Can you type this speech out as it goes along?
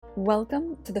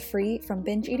Welcome to the Free from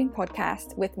Binge Eating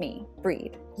podcast with me,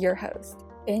 Breed, your host.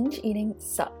 Binge eating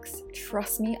sucks.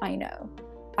 Trust me, I know.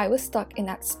 I was stuck in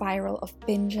that spiral of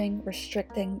binging,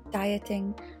 restricting,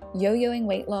 dieting, yo-yoing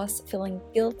weight loss, feeling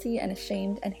guilty and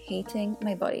ashamed and hating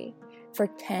my body for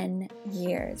 10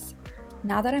 years.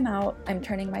 Now that I'm out, I'm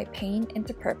turning my pain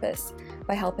into purpose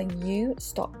by helping you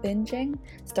stop binging,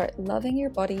 start loving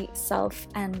your body, self,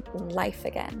 and life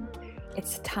again.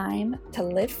 It's time to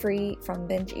live free from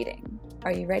binge eating.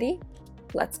 Are you ready?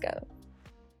 Let's go.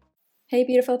 Hey,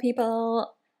 beautiful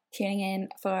people, tuning in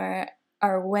for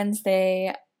our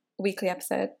Wednesday weekly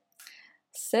episode.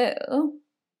 So,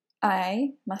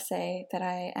 I must say that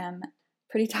I am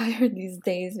pretty tired these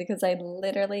days because I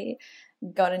literally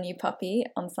got a new puppy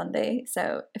on Sunday.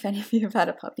 So if any of you have had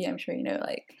a puppy, I'm sure you know,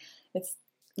 it's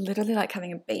literally like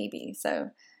having a baby.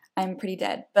 So I'm pretty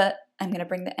dead, but I'm going to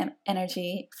bring the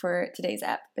energy for today's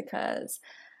ep because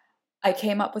I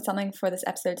came up with something for this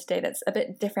episode today that's a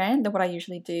bit different than what I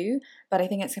usually do, but I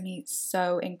think it's going to be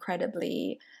so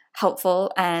incredibly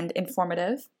helpful and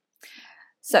informative.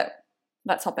 So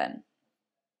let's hop in.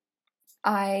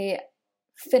 I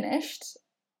finished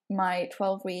my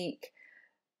 12-week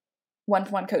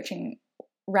one-to-one coaching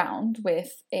round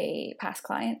with a past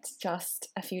client just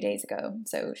a few days ago.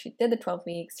 So she did the 12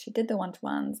 weeks, she did the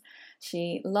one-to-ones,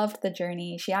 she loved the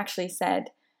journey. She actually said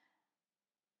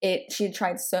she had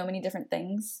tried so many different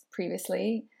things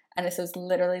previously, and this was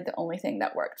literally the only thing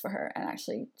that worked for her and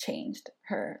actually changed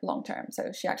her long term.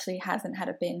 So she actually hasn't had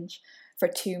a binge for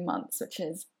 2 months, which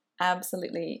is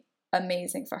absolutely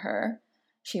amazing for her.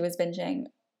 She was binging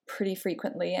pretty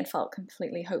frequently and felt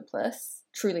completely hopeless,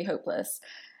 truly hopeless.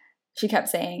 She kept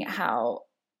saying how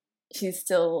she's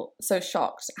still so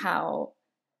shocked how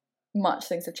much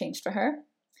things have changed for her.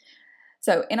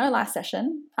 So in our last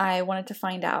session, I wanted to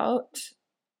find out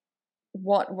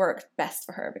what worked best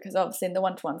for her, because obviously in the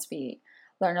one-to-ones we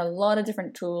learn a lot of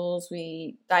different tools.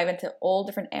 We dive into all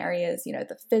different areas,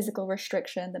 the physical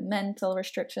restriction, the mental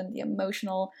restriction, the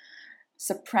emotional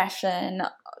suppression,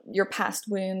 your past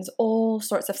wounds, all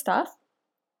sorts of stuff.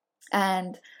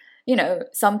 And,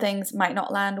 some things might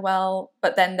not land well,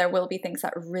 but then there will be things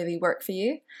that really work for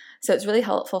you. So it's really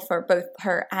helpful for both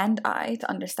her and I to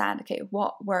understand, okay,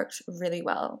 what worked really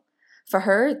well for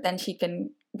her. Then she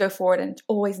can go forward and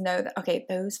always know that, okay,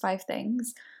 those 5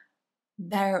 things,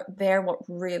 they're what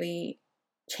really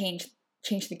changed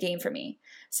the game for me.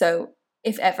 So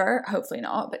if ever, hopefully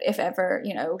not, but if ever,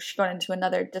 she got into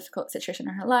another difficult situation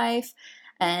in her life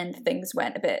and things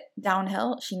went a bit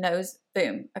downhill, she knows,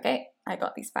 boom, okay, I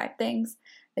got these 5 things.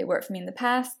 They worked for me in the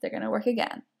past. They're going to work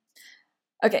again.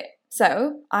 Okay,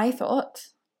 so I thought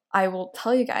I will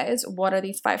tell you guys what are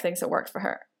these 5 things that worked for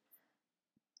her.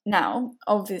 Now,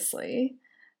 obviously,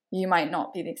 you might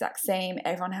not be the exact same.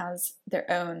 Everyone has their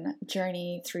own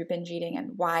journey through binge eating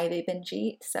and why they binge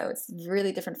eat. So it's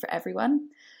really different for everyone.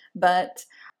 But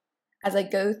as I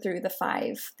go through the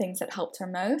 5 things that helped her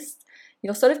most,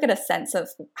 you'll sort of get a sense of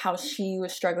how she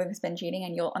was struggling with binge eating,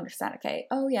 and you'll understand, okay,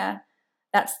 oh yeah,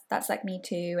 that's like me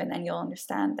too. And then you'll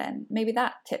understand then maybe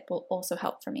that tip will also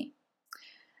help for me.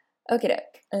 Okay,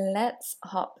 doke, let's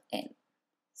hop in.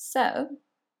 So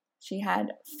she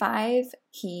had 5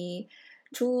 key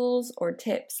tools or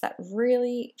tips that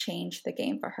really changed the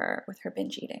game for her with her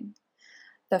binge eating.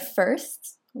 The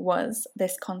first was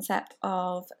this concept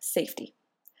of safety.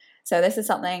 So this is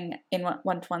something in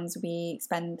one-to-ones we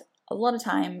spend a lot of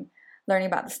time learning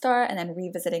about the start and then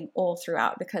revisiting all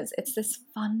throughout, because it's this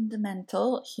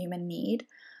fundamental human need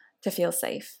to feel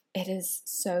safe. It is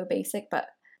so basic, but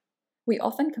we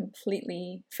often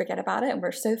completely forget about it, and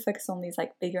we're so focused on these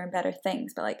bigger and better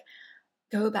things, but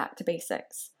go back to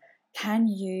basics. Can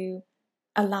you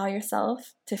allow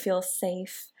yourself to feel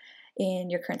safe in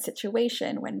your current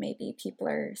situation when maybe people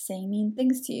are saying mean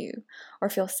things to you, or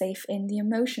feel safe in the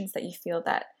emotions that you feel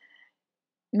that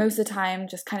most of the time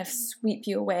just kind of sweep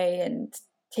you away and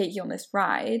take you on this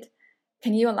ride?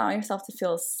 Can you allow yourself to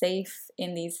feel safe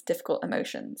in these difficult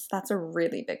emotions? That's a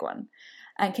really big one.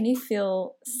 And can you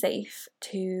feel safe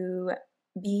to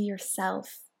be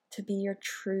yourself, to be your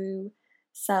true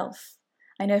self?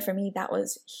 I know for me that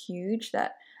was huge,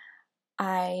 that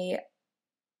I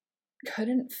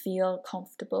couldn't feel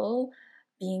comfortable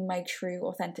being my true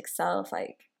authentic self,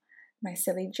 like my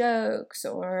silly jokes,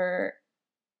 or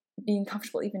being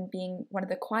comfortable even being one of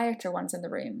the quieter ones in the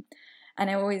room.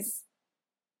 And I always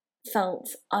felt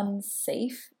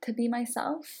unsafe to be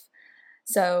myself.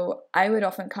 So I would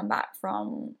often come back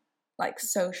from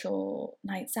social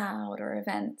nights out or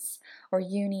events or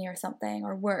uni or something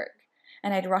or work,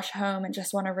 and I'd rush home and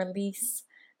just want to release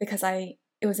because I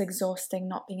it was exhausting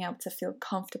not being able to feel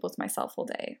comfortable to myself all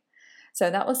day. So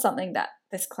that was something that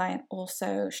this client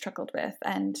also struggled with,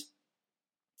 and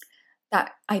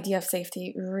that idea of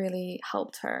safety really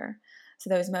helped her. So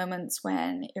those moments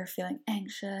when you're feeling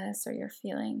anxious or you're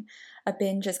feeling a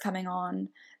binge is coming on,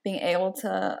 being able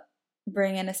to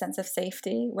bring in a sense of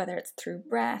safety, whether it's through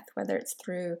breath, whether it's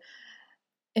through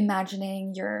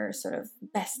imagining your sort of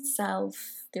best self,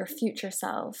 your future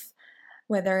self,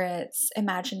 whether it's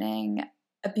imagining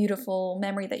a beautiful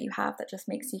memory that you have that just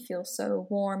makes you feel so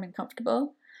warm and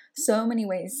comfortable. So many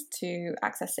ways to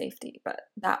access safety, but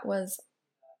that was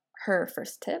her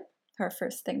first tip, her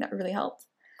first thing that really helped.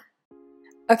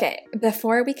 Okay,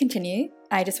 before we continue,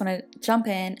 I just want to jump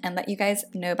in and let you guys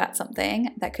know about something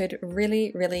that could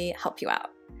really, really help you out.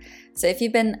 So if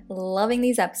you've been loving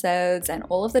these episodes and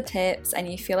all of the tips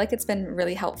and you feel like it's been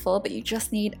really helpful, but you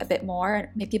just need a bit more,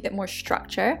 maybe a bit more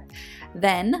structure,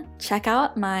 then check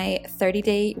out my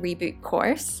 30-day reboot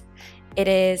course. It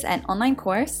is an online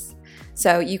course,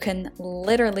 so you can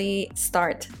literally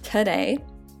start today.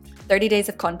 30 days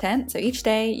of content. So each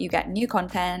day you get new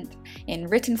content in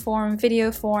written form,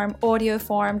 video form, audio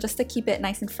form, just to keep it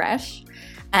nice and fresh.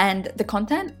 And the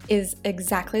content is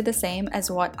exactly the same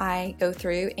as what I go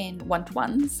through in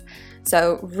one-to-ones.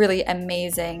 So really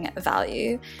amazing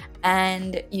value.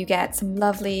 And you get some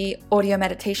lovely audio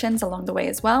meditations along the way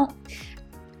as well.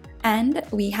 And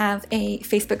we have a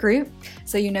Facebook group,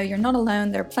 so you know you're not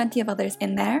alone. There are plenty of others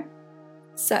in there.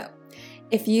 So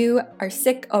if you are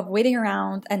sick of waiting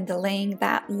around and delaying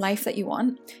that life that you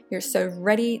want, you're so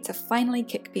ready to finally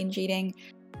kick binge eating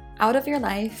out of your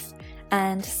life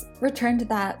and return to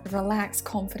that relaxed,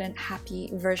 confident, happy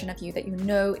version of you that you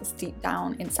know is deep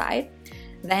down inside,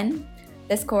 then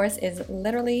this course is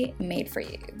literally made for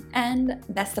you. And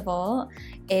best of all,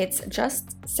 it's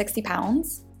just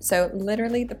 £60. So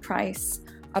literally the price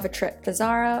of a trip to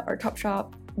Zara or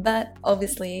Topshop. But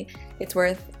obviously it's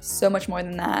worth so much more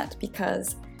than that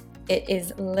because it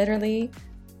is literally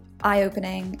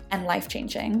eye-opening and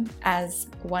life-changing, as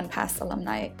one past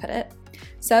alumni put it.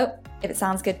 So if it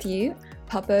sounds good to you,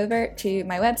 pop over to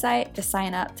my website to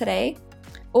sign up today,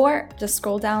 or just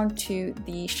scroll down to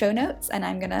the show notes and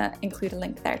I'm gonna include a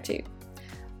link there too.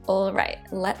 All right,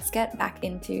 let's get back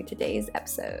into today's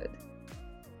episode.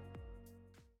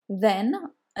 Then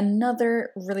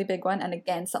another really big one, and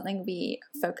again, something we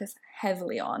focus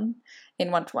heavily on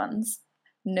in one-to-ones,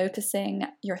 noticing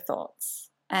your thoughts.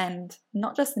 And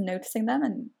not just noticing them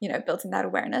and, building that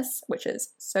awareness, which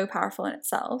is so powerful in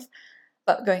itself,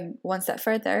 but going one step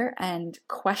further and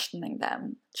questioning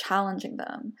them, challenging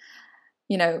them.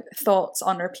 Thoughts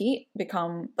on repeat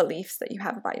become beliefs that you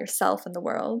have about yourself and the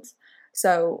world.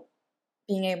 So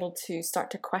being able to start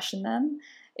to question them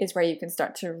is where you can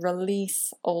start to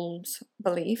release old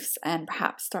beliefs and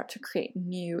perhaps start to create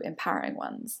new empowering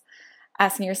ones.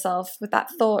 Asking yourself with that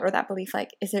thought or that belief,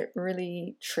 like, is it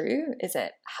really true? Is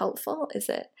it helpful? Is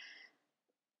it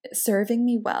serving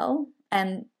me well?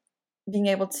 And being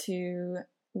able to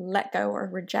let go or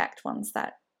reject ones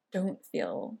that don't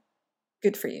feel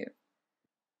good for you.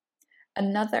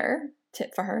 Another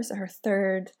tip for her, so her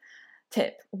third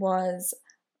tip, was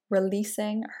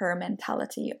releasing her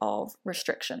mentality of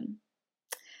restriction.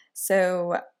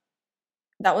 So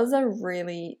that was a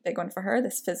really big one for her,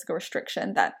 this physical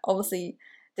restriction that obviously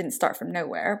didn't start from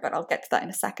nowhere, but I'll get to that in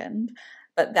a second.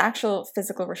 But the actual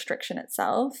physical restriction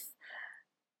itself,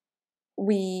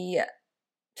 we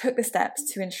took the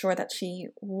steps to ensure that she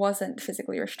wasn't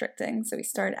physically restricting. So we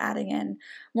started adding in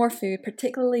more food,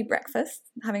 particularly breakfast,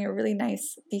 having a really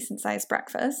nice, decent sized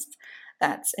breakfast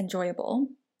that's enjoyable.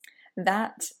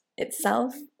 That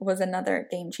itself was another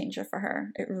game changer for her.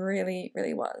 It really,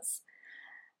 really was.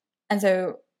 And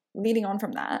so leading on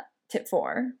from that, tip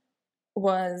 4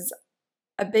 was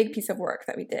a big piece of work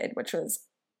that we did, which was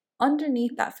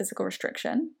underneath that physical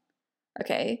restriction.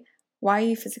 Okay, why are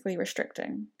you physically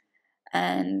restricting?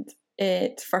 And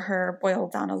it, for her,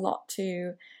 boiled down a lot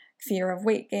to fear of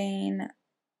weight gain.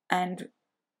 And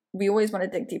we always want to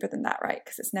dig deeper than that, right?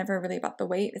 Because it's never really about the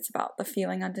weight. It's about the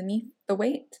feeling underneath the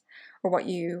weight or what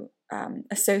you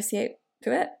associate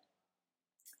to it.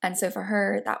 And so for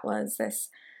her, that was this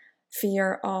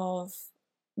fear of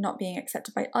not being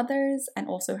accepted by others and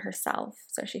also herself.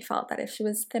 So she felt that if she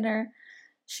was thinner,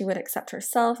 she would accept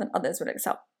herself and others would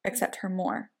accept her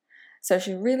more. So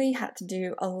she really had to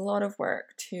do a lot of work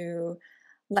to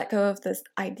let go of this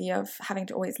idea of having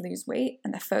to always lose weight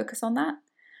and the focus on that,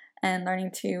 and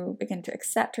learning to begin to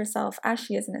accept herself as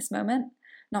she is in this moment,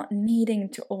 not needing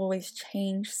to always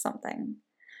change something.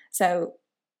 So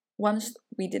once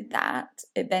we did that,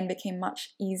 it then became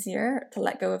much easier to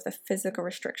let go of the physical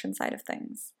restriction side of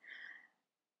things.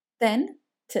 Then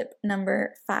tip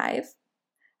number 5,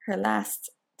 her last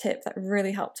tip that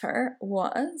really helped her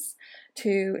was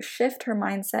to shift her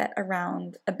mindset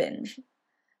around a binge.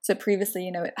 So previously,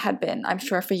 it had been, I'm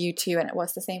sure for you too, and it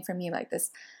was the same for me, like this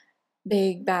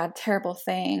big, bad, terrible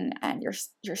thing, and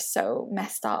you're so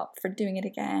messed up for doing it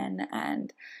again,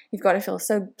 and you've got to feel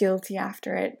so guilty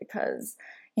after it because,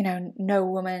 no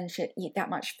woman should eat that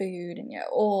much food, and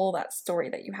all that story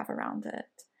that you have around it.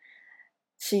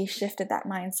 She shifted that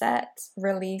mindset,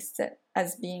 released it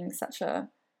as being such a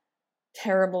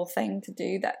terrible thing to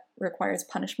do that requires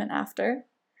punishment after.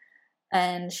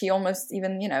 And she almost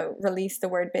even, released the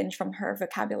word binge from her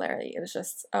vocabulary. It was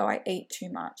just, oh, I ate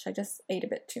too much. I just ate a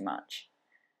bit too much.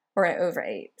 Or I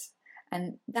overate.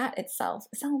 And that itself,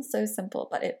 it sounds so simple,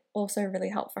 but it also really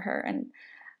helped for her. And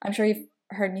I'm sure you've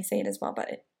heard me say it as well,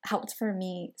 but it helped for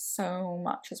me so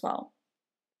much as well.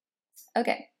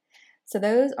 Okay, so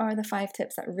those are the 5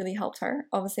 tips that really helped her.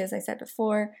 Obviously, as I said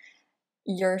before,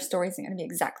 your story isn't going to be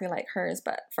exactly like hers,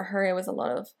 but for her, it was a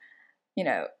lot of,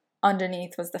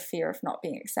 underneath was the fear of not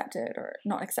being accepted or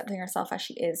not accepting herself as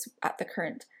she is at the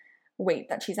current weight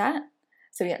that she's at.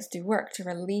 So we had to do work to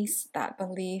release that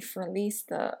belief, release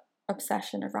the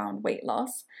obsession around weight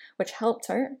loss, which helped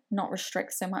her not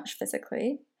restrict so much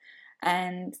physically.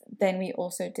 And then we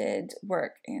also did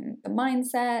work in the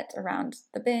mindset around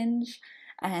the binge,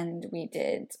 and we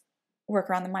did work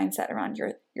around the mindset around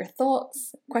your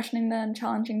thoughts, questioning them,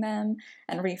 challenging them,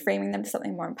 and reframing them to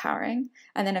something more empowering.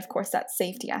 And then, of course, that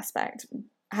safety aspect,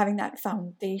 having that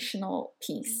foundational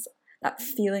piece, that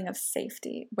feeling of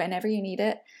safety. Whenever you need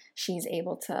it, she's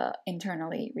able to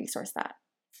internally resource that.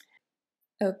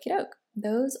 Okie doke.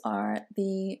 Those are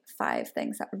the 5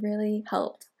 things that really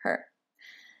helped her.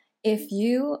 If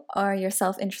you are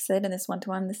yourself interested in this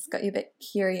one-to-one, this has got you a bit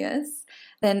curious,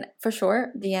 then for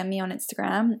sure, DM me on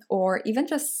Instagram or even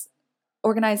just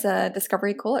organize a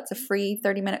discovery call. It's a free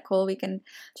 30-minute call. We can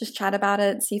just chat about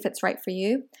it, see if it's right for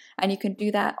you. And you can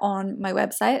do that on my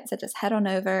website. So just head on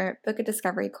over, book a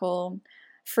discovery call,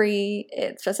 free.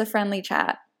 It's just a friendly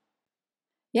chat.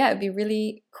 Yeah, it'd be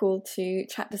really cool to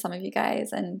chat to some of you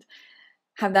guys and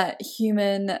have that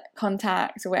human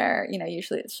contact where,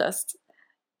 usually it's just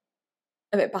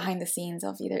a bit behind the scenes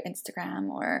of either Instagram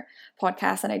or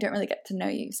podcast, and I don't really get to know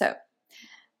you. So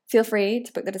feel free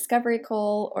to book the discovery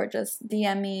call or just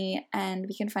DM me and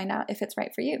we can find out if it's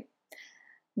right for you.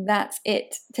 That's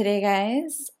it today,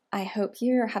 guys. I hope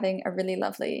you're having a really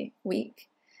lovely week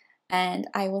and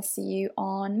I will see you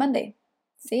on Monday.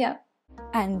 See ya.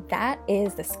 And that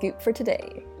is the scoop for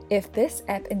today. If this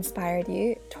ep inspired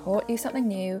you, taught you something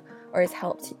new, or has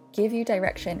helped give you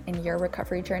direction in your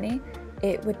recovery journey,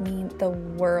 it would mean the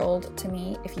world to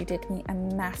me if you did me a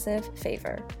massive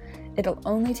favor. It'll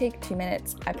only take 2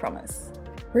 minutes, I promise.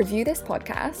 Review this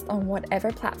podcast on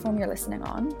whatever platform you're listening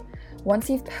on. Once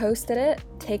you've posted it,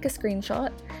 take a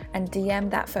screenshot and DM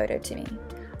that photo to me.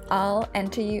 I'll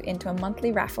enter you into a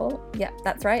monthly raffle. Yep,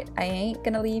 that's right, I ain't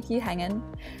gonna leave you hanging.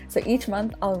 So each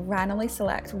month I'll randomly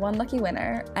select one lucky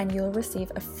winner and you'll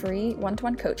receive a free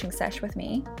one-to-one coaching session with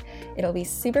me. It'll be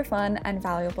super fun and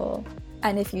valuable.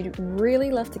 And if you'd really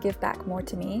love to give back more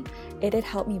to me, it'd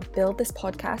help me build this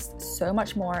podcast so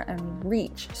much more and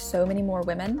reach so many more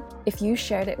women if you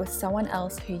shared it with someone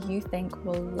else who you think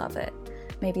will love it.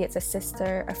 Maybe it's a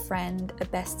sister, a friend, a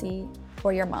bestie,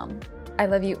 or your mom. I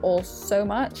love you all so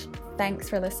much. Thanks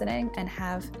for listening and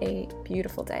have a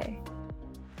beautiful day.